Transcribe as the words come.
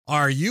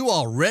Are you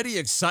already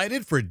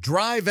excited for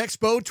Drive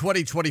Expo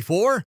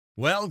 2024?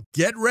 Well,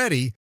 get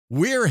ready.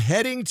 We're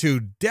heading to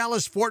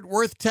Dallas-Fort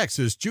Worth,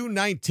 Texas, June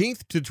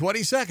 19th to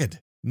 22nd.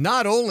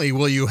 Not only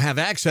will you have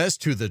access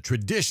to the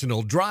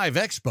traditional Drive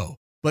Expo,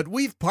 but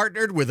we've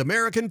partnered with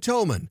American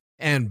Towman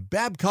and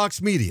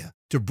Babcox Media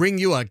to bring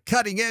you a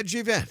cutting-edge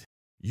event.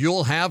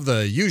 You'll have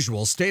the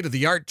usual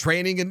state-of-the-art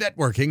training and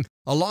networking,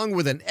 along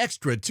with an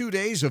extra 2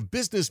 days of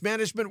business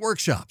management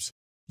workshops.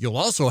 You'll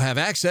also have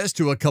access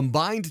to a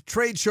combined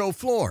trade show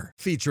floor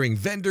featuring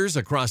vendors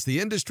across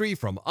the industry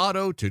from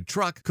auto to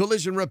truck,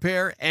 collision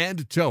repair,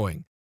 and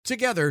towing.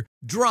 Together,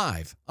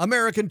 Drive,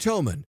 American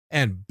Towman,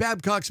 and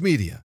Babcox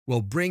Media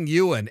will bring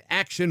you an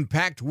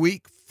action-packed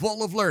week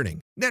full of learning,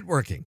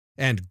 networking,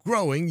 and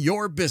growing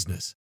your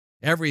business.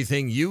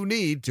 Everything you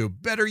need to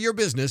better your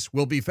business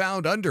will be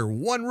found under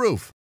one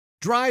roof.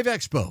 Drive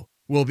Expo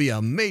will be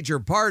a major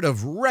part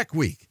of Rec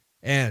Week,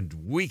 and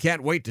we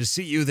can't wait to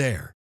see you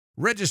there.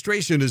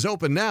 Registration is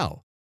open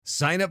now.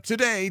 Sign up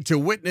today to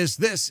witness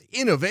this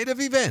innovative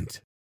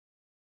event.